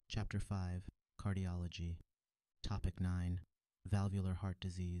Chapter 5, Cardiology. Topic 9, Valvular Heart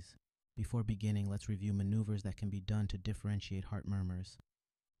Disease. Before beginning, let's review maneuvers that can be done to differentiate heart murmurs.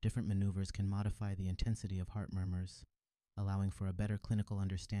 Different maneuvers can modify the intensity of heart murmurs, allowing for a better clinical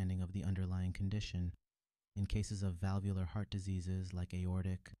understanding of the underlying condition. In cases of valvular heart diseases like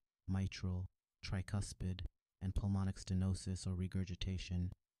aortic, mitral, tricuspid, and pulmonic stenosis or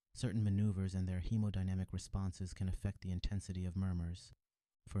regurgitation, certain maneuvers and their hemodynamic responses can affect the intensity of murmurs.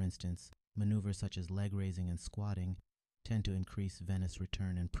 For instance, maneuvers such as leg raising and squatting tend to increase venous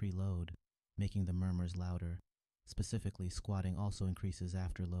return and preload, making the murmurs louder. Specifically, squatting also increases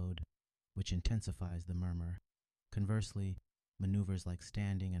afterload, which intensifies the murmur. Conversely, maneuvers like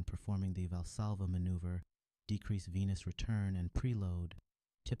standing and performing the Valsalva maneuver decrease venous return and preload,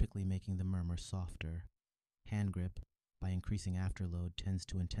 typically making the murmur softer. Hand grip, by increasing afterload, tends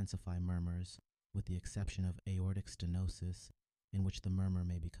to intensify murmurs, with the exception of aortic stenosis, in which the murmur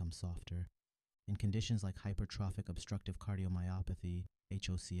may become softer. In conditions like hypertrophic obstructive cardiomyopathy,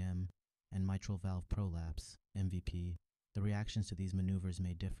 HOCM, and mitral valve prolapse, MVP, the reactions to these maneuvers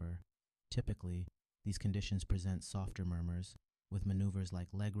may differ. Typically, these conditions present softer murmurs, with maneuvers like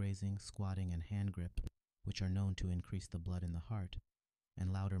leg raising, squatting, and hand grip, which are known to increase the blood in the heart,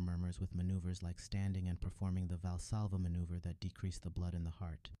 and louder murmurs with maneuvers like standing and performing the Valsalva maneuver that decrease the blood in the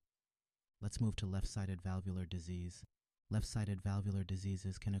heart. Let's move to left-sided valvular disease. Left-sided valvular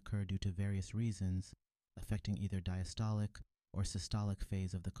diseases can occur due to various reasons, affecting either diastolic or systolic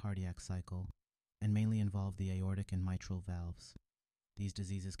phase of the cardiac cycle, and mainly involve the aortic and mitral valves. These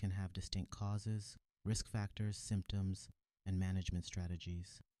diseases can have distinct causes, risk factors, symptoms, and management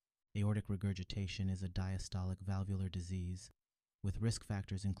strategies. Aortic regurgitation is a diastolic valvular disease, with risk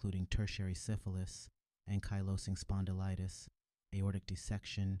factors including tertiary syphilis, ankylosing spondylitis, aortic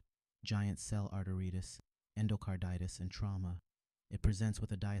dissection, giant cell arteritis, endocarditis, and trauma. It presents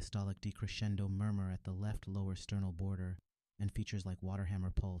with a diastolic decrescendo murmur at the left lower sternal border and features like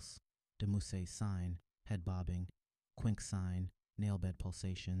Waterhammer pulse, de Musset's sign, head bobbing, Quincke's sign, nail bed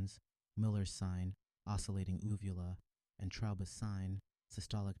pulsations, Miller's sign, oscillating uvula, and Traub's sign,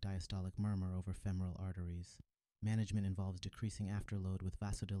 systolic diastolic murmur over femoral arteries. Management involves decreasing afterload with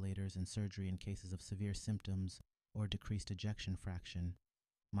vasodilators and surgery in cases of severe symptoms or decreased ejection fraction.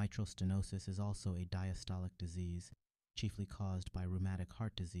 Mitral stenosis is also a diastolic disease, chiefly caused by rheumatic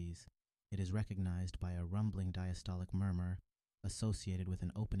heart disease. It is recognized by a rumbling diastolic murmur associated with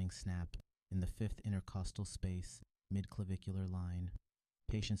an opening snap in the fifth intercostal space, mid-clavicular line.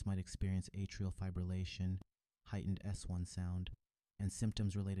 Patients might experience atrial fibrillation, heightened S1 sound, and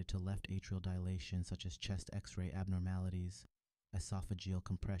symptoms related to left atrial dilation such as chest X-ray abnormalities, esophageal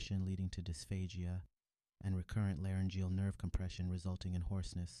compression leading to dysphagia, and recurrent laryngeal nerve compression resulting in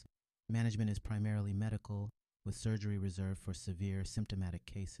hoarseness. Management is primarily medical, with surgery reserved for severe symptomatic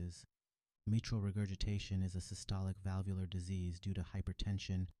cases. Mitral regurgitation is a systolic valvular disease due to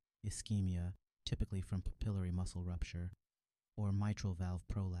hypertension, ischemia, typically from papillary muscle rupture, or mitral valve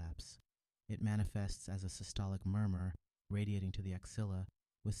prolapse. It manifests as a systolic murmur radiating to the axilla,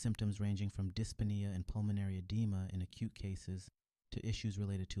 with symptoms ranging from dyspnea and pulmonary edema in acute cases to issues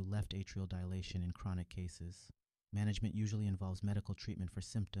related to left atrial dilation in chronic cases. Management usually involves medical treatment for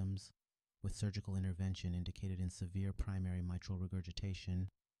symptoms, with surgical intervention indicated in severe primary mitral regurgitation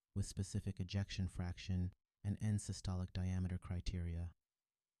with specific ejection fraction and end systolic diameter criteria.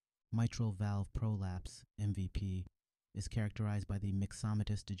 Mitral valve prolapse, MVP, is characterized by the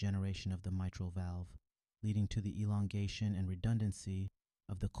myxomatous degeneration of the mitral valve, leading to the elongation and redundancy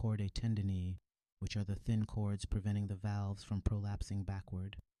of the chordae tendineae, which are the thin cords preventing the valves from prolapsing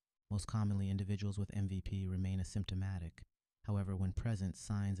backward. Most commonly, individuals with MVP remain asymptomatic. However, when present,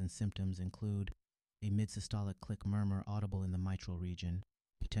 signs and symptoms include a mid-systolic click murmur audible in the mitral region,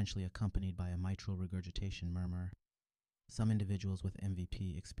 potentially accompanied by a mitral regurgitation murmur. Some individuals with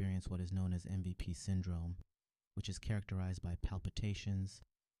MVP experience what is known as MVP syndrome, which is characterized by palpitations,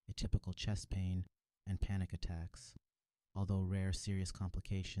 atypical chest pain, and panic attacks. Although rare serious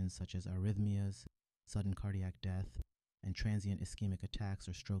complications such as arrhythmias, sudden cardiac death, and transient ischemic attacks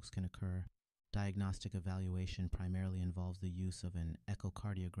or strokes can occur, diagnostic evaluation primarily involves the use of an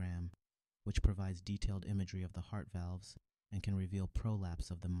echocardiogram, which provides detailed imagery of the heart valves and can reveal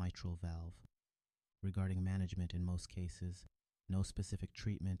prolapse of the mitral valve. Regarding management, in most cases, no specific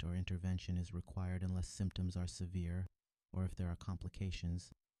treatment or intervention is required unless symptoms are severe or if there are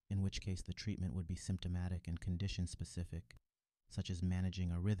complications, in which case the treatment would be symptomatic and condition-specific, such as managing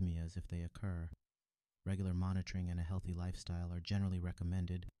arrhythmias if they occur. Regular monitoring and a healthy lifestyle are generally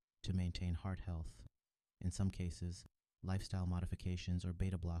recommended to maintain heart health. In some cases, lifestyle modifications or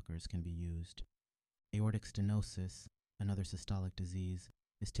beta blockers can be used. Aortic stenosis, another systolic disease,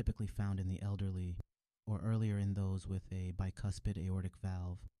 is typically found in the elderly or earlier in those with a bicuspid aortic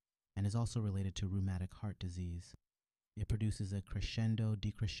valve, and is also related to rheumatic heart disease. It produces a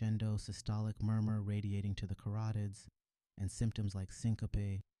crescendo-decrescendo systolic murmur radiating to the carotids, and symptoms like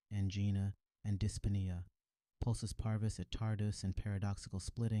syncope, angina, and dyspnea. Pulsus parvis et tardus and paradoxical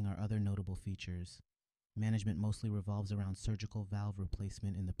splitting are other notable features. Management mostly revolves around surgical valve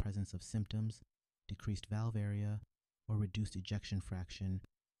replacement in the presence of symptoms, decreased valve area, or reduced ejection fraction,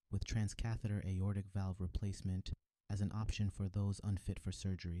 with transcatheter aortic valve replacement as an option for those unfit for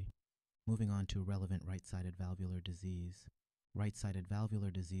surgery. Moving on to relevant right-sided valvular disease. Right-sided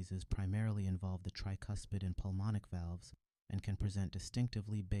valvular diseases primarily involve the tricuspid and pulmonic valves and can present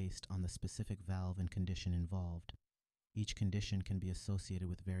distinctively based on the specific valve and condition involved. Each condition can be associated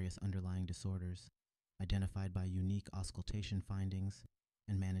with various underlying disorders, identified by unique auscultation findings,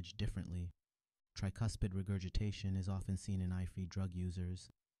 and managed differently. Tricuspid regurgitation is often seen in eye-free drug users,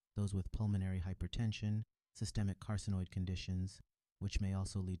 those with pulmonary hypertension, systemic carcinoid conditions, which may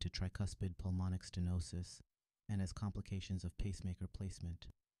also lead to tricuspid pulmonic stenosis, and as complications of pacemaker placement.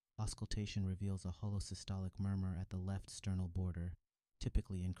 Auscultation reveals a holosystolic murmur at the left sternal border,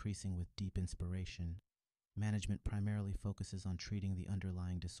 typically increasing with deep inspiration. Management primarily focuses on treating the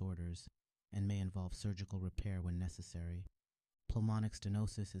underlying disorders and may involve surgical repair when necessary. Pulmonic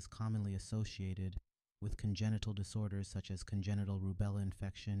stenosis is commonly associated with congenital disorders such as congenital rubella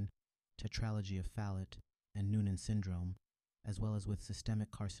infection, tetralogy of Fallot, and Noonan syndrome, as well as with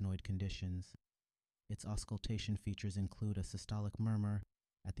systemic carcinoid conditions. Its auscultation features include a systolic murmur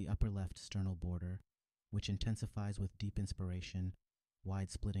at the upper left sternal border, which intensifies with deep inspiration,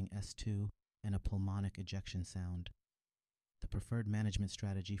 wide-splitting S2, and a pulmonic ejection sound. The preferred management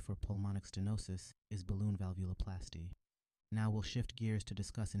strategy for pulmonic stenosis is balloon valvuloplasty. Now we'll shift gears to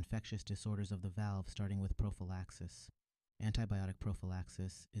discuss infectious disorders of the valve, starting with prophylaxis. Antibiotic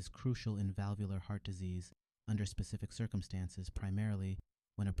prophylaxis is crucial in valvular heart disease under specific circumstances, primarily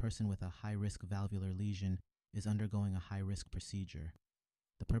when a person with a high-risk valvular lesion is undergoing a high-risk procedure.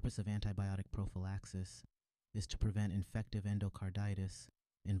 The purpose of antibiotic prophylaxis is to prevent infective endocarditis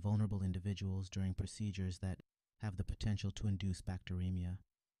in vulnerable individuals during procedures that have the potential to induce bacteremia.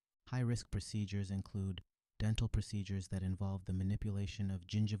 High-risk procedures include dental procedures that involve the manipulation of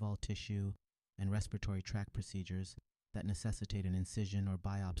gingival tissue and respiratory tract procedures that necessitate an incision or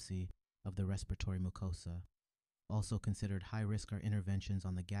biopsy of the respiratory mucosa. Also considered high risk are interventions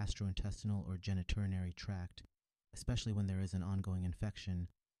on the gastrointestinal or genitourinary tract, especially when there is an ongoing infection,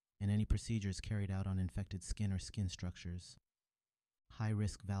 and any procedures carried out on infected skin or skin structures. High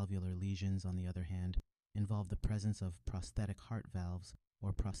risk valvular lesions, on the other hand, involve the presence of prosthetic heart valves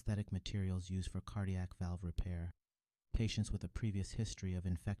or prosthetic materials used for cardiac valve repair. Patients with a previous history of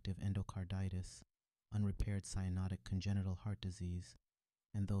infective endocarditis, unrepaired cyanotic congenital heart disease,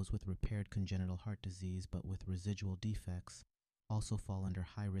 and those with repaired congenital heart disease but with residual defects also fall under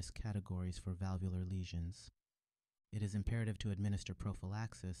high-risk categories for valvular lesions. It is imperative to administer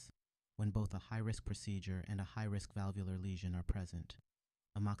prophylaxis when both a high-risk procedure and a high-risk valvular lesion are present.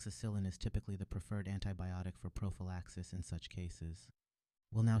 Amoxicillin is typically the preferred antibiotic for prophylaxis in such cases.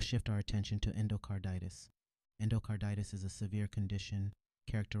 We'll now shift our attention to endocarditis. Endocarditis is a severe condition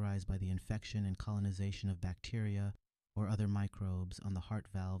characterized by the infection and colonization of bacteria or other microbes on the heart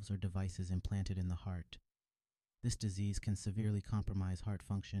valves or devices implanted in the heart. This disease can severely compromise heart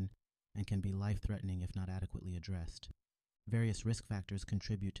function and can be life-threatening if not adequately addressed. Various risk factors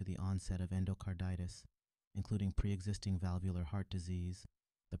contribute to the onset of endocarditis, including pre-existing valvular heart disease,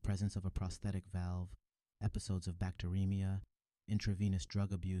 the presence of a prosthetic valve, episodes of bacteremia, intravenous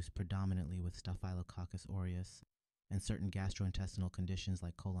drug abuse predominantly with Staphylococcus aureus, and certain gastrointestinal conditions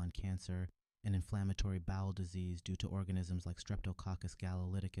like colon cancer and inflammatory bowel disease due to organisms like Streptococcus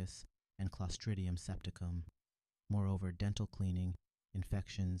gallolyticus and Clostridium septicum. Moreover, dental cleaning,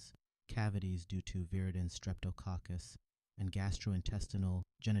 infections, cavities due to viridans streptococcus, and gastrointestinal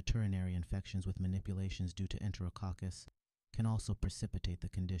genitourinary infections with manipulations due to Enterococcus can also precipitate the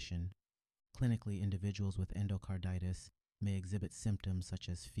condition. Clinically, individuals with endocarditis may exhibit symptoms such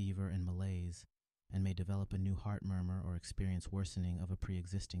as fever and malaise, and may develop a new heart murmur or experience worsening of a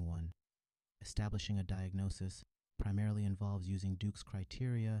pre-existing one. Establishing a diagnosis primarily involves using Duke's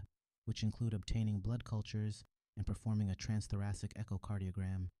criteria, which include obtaining blood cultures and performing a transthoracic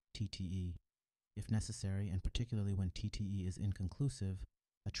echocardiogram, TTE. If necessary, and particularly when TTE is inconclusive,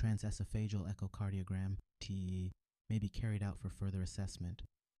 a transesophageal echocardiogram, TEE, may be carried out for further assessment.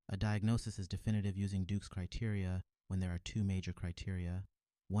 A diagnosis is definitive using Duke's criteria when there are two major criteria,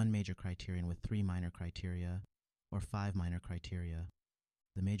 one major criterion with three minor criteria, or five minor criteria.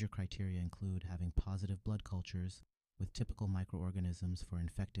 The major criteria include having positive blood cultures with typical microorganisms for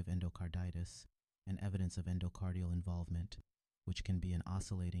infective endocarditis and evidence of endocardial involvement, which can be an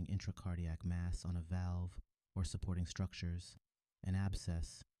oscillating intracardiac mass on a valve or supporting structures, an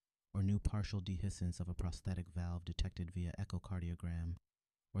abscess, or new partial dehiscence of a prosthetic valve detected via echocardiogram,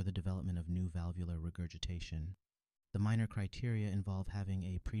 or the development of new valvular regurgitation. The minor criteria involve having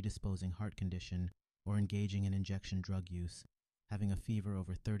a predisposing heart condition or engaging in injection drug use, having a fever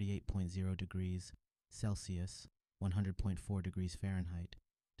over 38.0 degrees Celsius, 100.4 degrees Fahrenheit,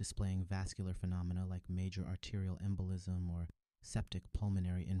 displaying vascular phenomena like major arterial embolism or septic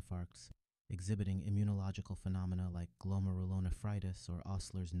pulmonary infarcts, exhibiting immunological phenomena like glomerulonephritis or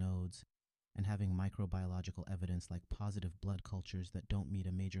Osler's nodes, and having microbiological evidence like positive blood cultures that don't meet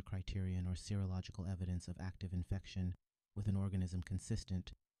a major criterion or serological evidence of active infection with an organism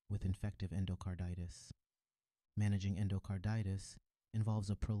consistent with infective endocarditis. Managing endocarditis involves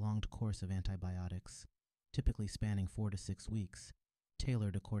a prolonged course of antibiotics, typically spanning 4 to 6 weeks,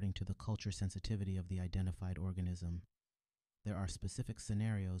 tailored according to the culture sensitivity of the identified organism. There are specific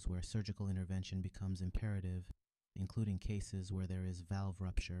scenarios where surgical intervention becomes imperative, including cases where there is valve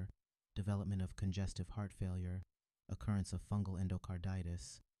rupture, development of congestive heart failure, occurrence of fungal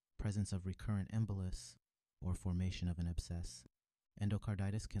endocarditis, presence of recurrent embolus, or formation of an abscess.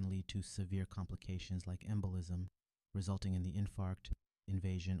 Endocarditis can lead to severe complications like embolism, resulting in the infarct,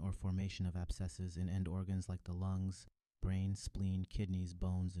 invasion, or formation of abscesses in end organs like the lungs, brain, spleen, kidneys,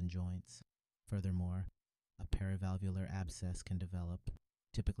 bones, and joints. Furthermore, a perivalvular abscess can develop,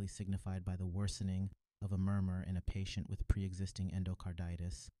 typically signified by the worsening of a murmur in a patient with pre-existing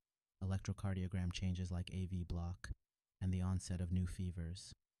endocarditis, electrocardiogram changes like AV block, and the onset of new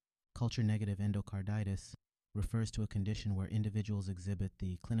fevers. Culture-negative endocarditis refers to a condition where individuals exhibit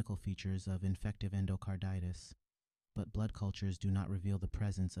the clinical features of infective endocarditis, but blood cultures do not reveal the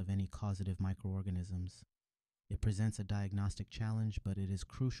presence of any causative microorganisms. It presents a diagnostic challenge, but it is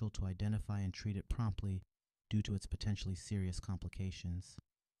crucial to identify and treat it promptly due to its potentially serious complications.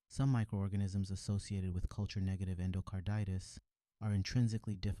 Some microorganisms associated with culture-negative endocarditis are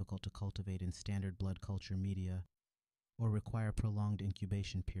intrinsically difficult to cultivate in standard blood culture media or require prolonged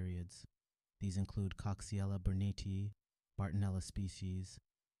incubation periods. These include Coxiella burnetii, Bartonella species,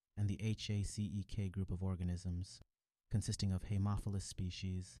 and the HACEK group of organisms, consisting of Haemophilus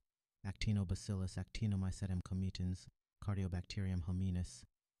species, Actinobacillus actinomycetum comitans, Cardiobacterium hominis,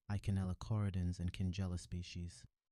 Eikenella corridans, and Kingella species.